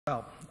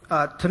Well,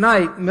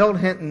 tonight, Milt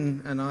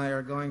Hinton and I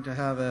are going to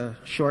have a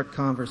short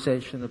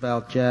conversation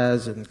about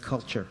jazz and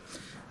culture.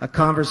 A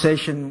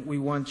conversation we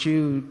want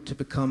you to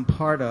become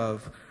part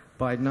of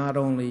by not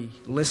only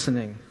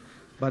listening,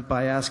 but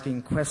by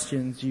asking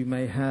questions you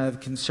may have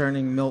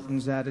concerning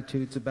Milton's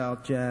attitudes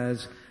about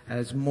jazz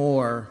as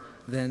more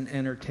than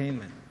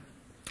entertainment.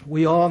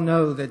 We all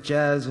know that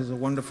jazz is a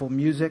wonderful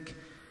music,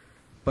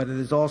 but it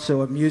is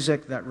also a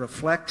music that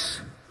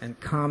reflects and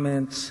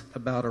comments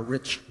about a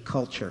rich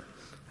culture.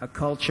 A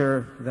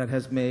culture that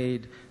has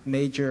made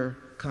major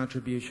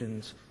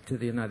contributions to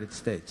the United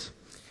States.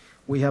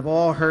 We have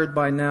all heard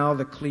by now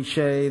the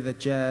cliche that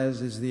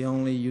jazz is the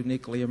only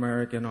uniquely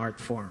American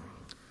art form.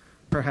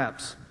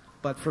 Perhaps.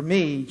 But for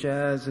me,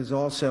 jazz is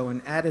also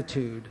an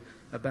attitude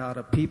about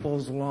a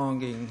people's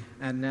longing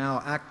and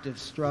now active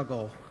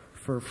struggle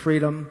for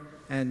freedom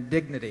and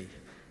dignity.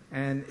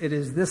 And it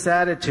is this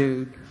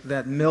attitude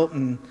that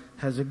Milton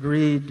has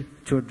agreed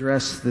to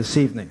address this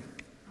evening.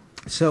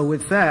 So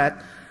with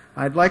that,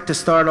 I'd like to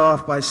start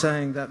off by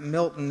saying that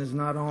Milton is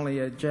not only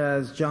a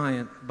jazz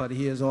giant, but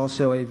he is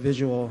also a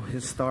visual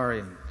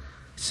historian,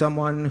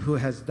 someone who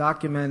has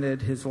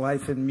documented his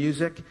life in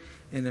music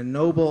in a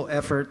noble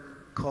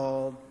effort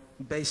called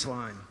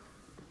Bassline.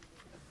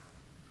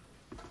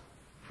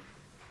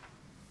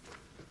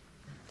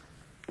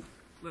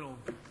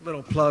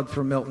 Little plug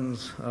for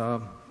Milton's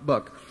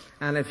book.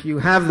 And if you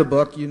have the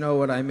book, you know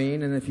what I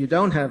mean, and if you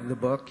don't have the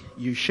book,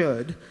 you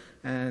should.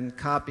 And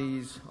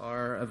copies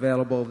are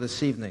available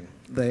this evening.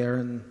 They are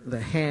in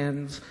the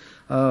hands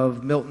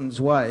of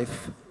Milton's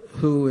wife,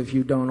 who, if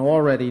you don't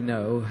already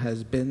know,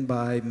 has been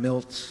by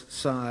Milt's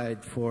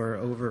side for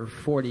over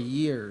 40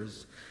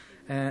 years.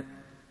 At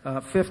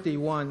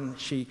 51,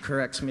 she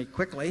corrects me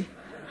quickly.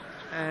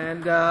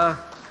 And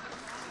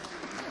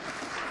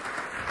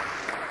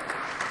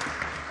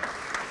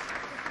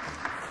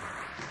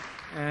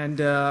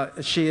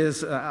she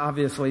is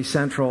obviously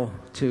central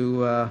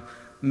to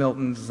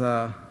Milton's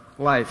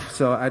life.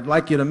 So I'd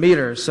like you to meet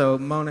her. So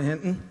Mona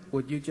Hinton,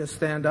 would you just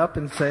stand up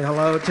and say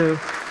hello to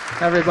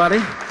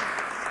everybody?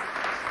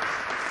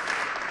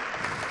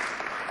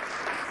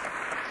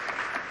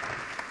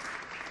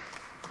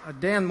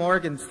 Dan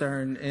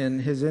Morgenstern, in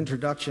his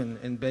introduction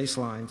in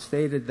Bassline,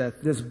 stated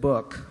that this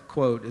book,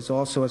 quote, is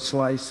also a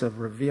slice of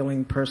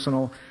revealing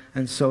personal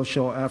and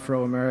social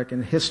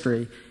Afro-American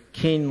history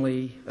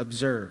keenly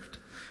observed.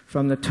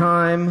 From the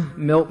time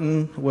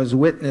Milton was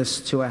witness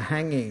to a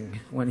hanging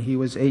when he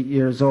was 8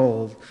 years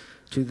old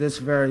to this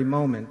very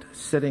moment,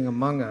 sitting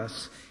among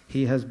us,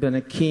 he has been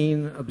a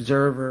keen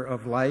observer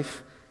of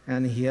life,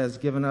 and he has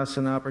given us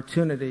an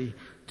opportunity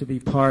to be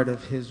part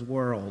of his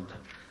world.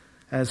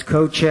 As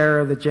co-chair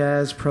of the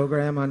jazz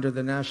program under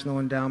the National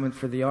Endowment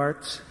for the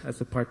Arts, as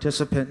a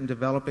participant in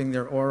developing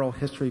their oral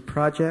history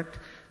project,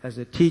 as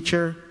a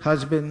teacher,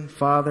 husband,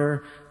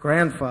 father,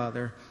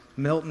 grandfather,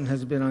 Milton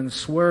has been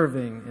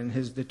unswerving in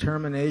his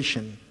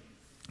determination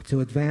to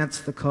advance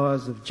the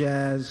cause of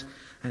jazz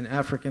and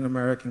African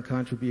American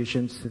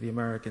contributions to the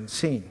American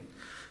scene.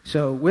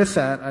 So with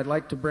that, I'd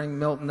like to bring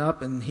Milton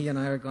up, and he and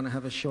I are going to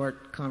have a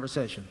short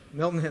conversation.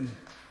 Milton Hinton.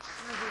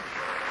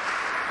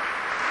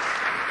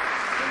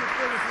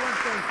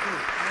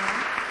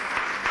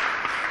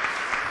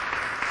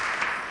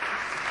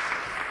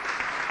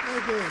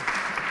 Thank you.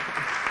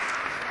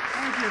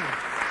 Thank you.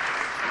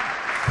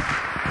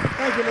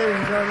 Thank you, ladies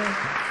and gentlemen.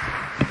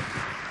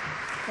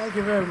 Thank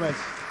you very much.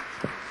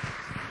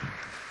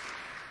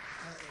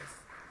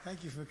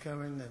 Thank you for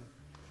coming.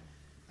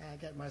 And I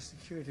got my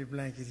security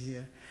blanket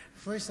here.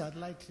 First, I'd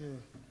like to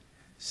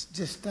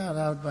just start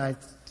out by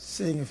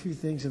saying a few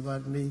things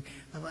about me.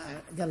 I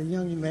got a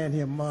young man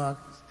here, Mark,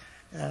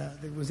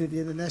 that was at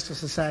the International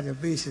Society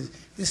of Basses.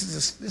 This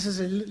is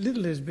a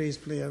littlest bass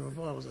player of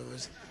all of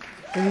us,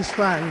 and he's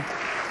fine.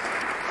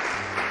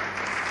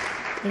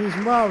 And he's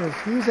marvelous.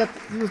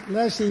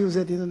 Last year he was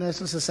at the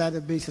International Society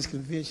of Basses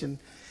Convention,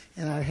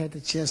 and I had the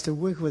chance to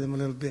work with him a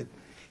little bit.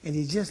 And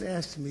he just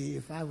asked me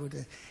if I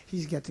would,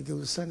 he's got to go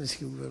to Sunday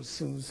school real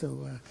soon,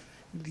 so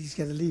he's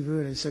got to leave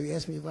early. So he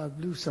asked me if I would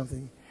do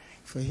something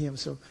for him.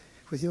 So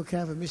with your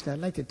kind permission, I'd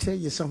like to tell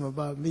you something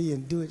about me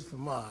and do it for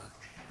Mark.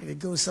 And it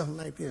goes something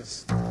like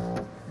this.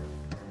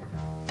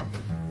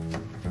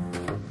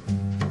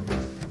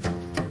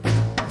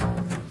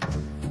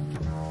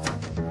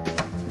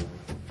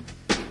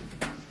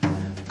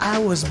 I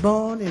was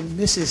born in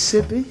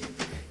Mississippi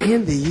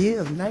in the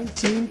year of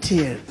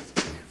 1910.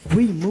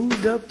 We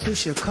moved up to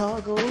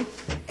Chicago,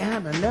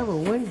 and I never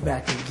went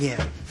back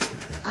again.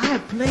 I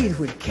played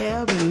with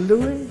Cab and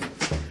Louie,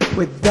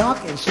 with Doc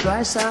and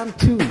Streisand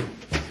too,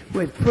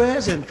 with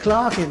Prez and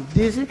Clark and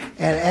Dizzy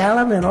and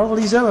Allen and all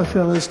these other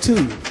fellas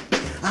too.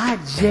 I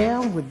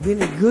jammed with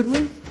Benny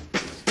Goodman,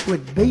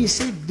 with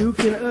Basie, Duke,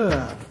 and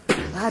Earl.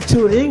 I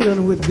toured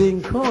England with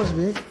Bing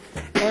Crosby,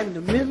 and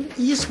the Middle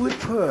East with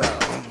Pearl.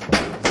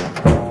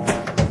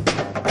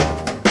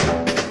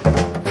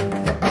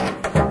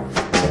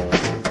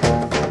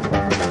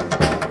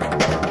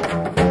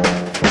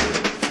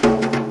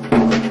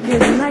 In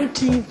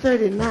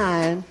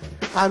 1939,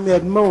 I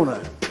met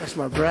Mona. that's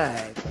my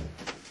bride.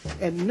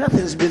 And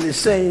nothing's been the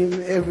same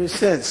ever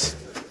since.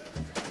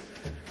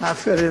 I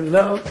fell in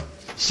love.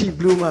 She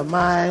blew my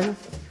mind,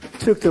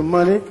 took the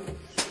money,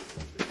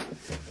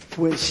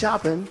 went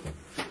shopping,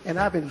 and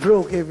I've been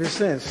broke ever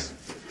since.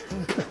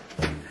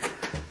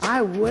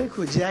 I worked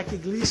with Jackie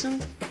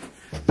Gleason,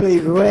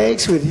 played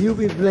rags with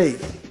Hubie Blake.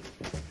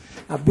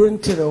 I've been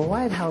to the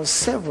White House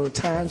several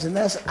times, and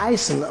that's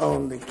icing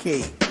on the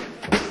cake.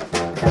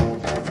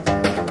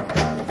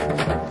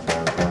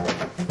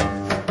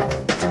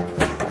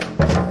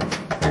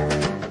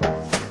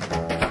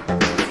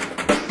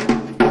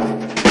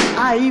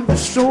 I even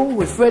strolled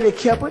with Freddie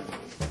Keppert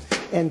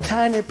and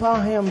Tiny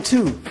Parham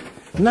too.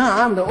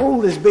 Now I'm the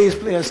oldest bass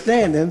player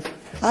standing.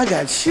 I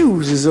got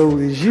shoes as old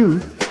as you.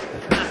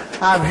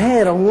 I've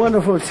had a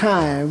wonderful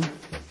time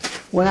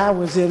when I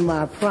was in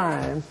my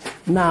prime.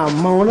 Now,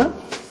 Mona,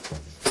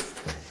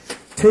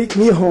 take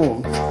me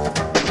home.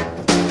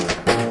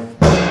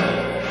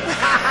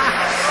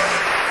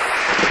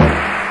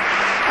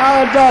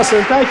 Alan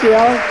Dawson, thank you,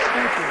 Alan.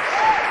 Thank you.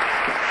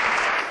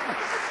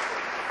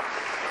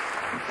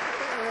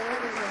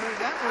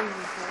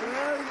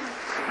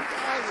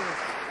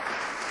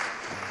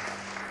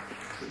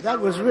 That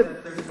was written.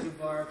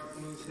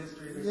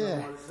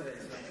 Yeah.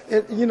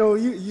 You know,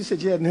 you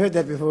said you hadn't heard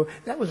that before.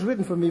 That was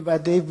written for me by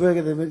Dave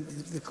Berger,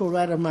 the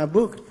co-writer of my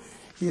book.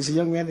 He's a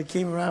young man that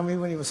came around me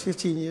when he was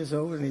 15 years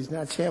old, and he's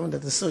now chairman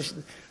of the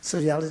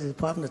sociology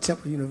department of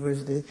Temple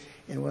University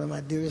and one of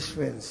my dearest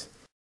friends.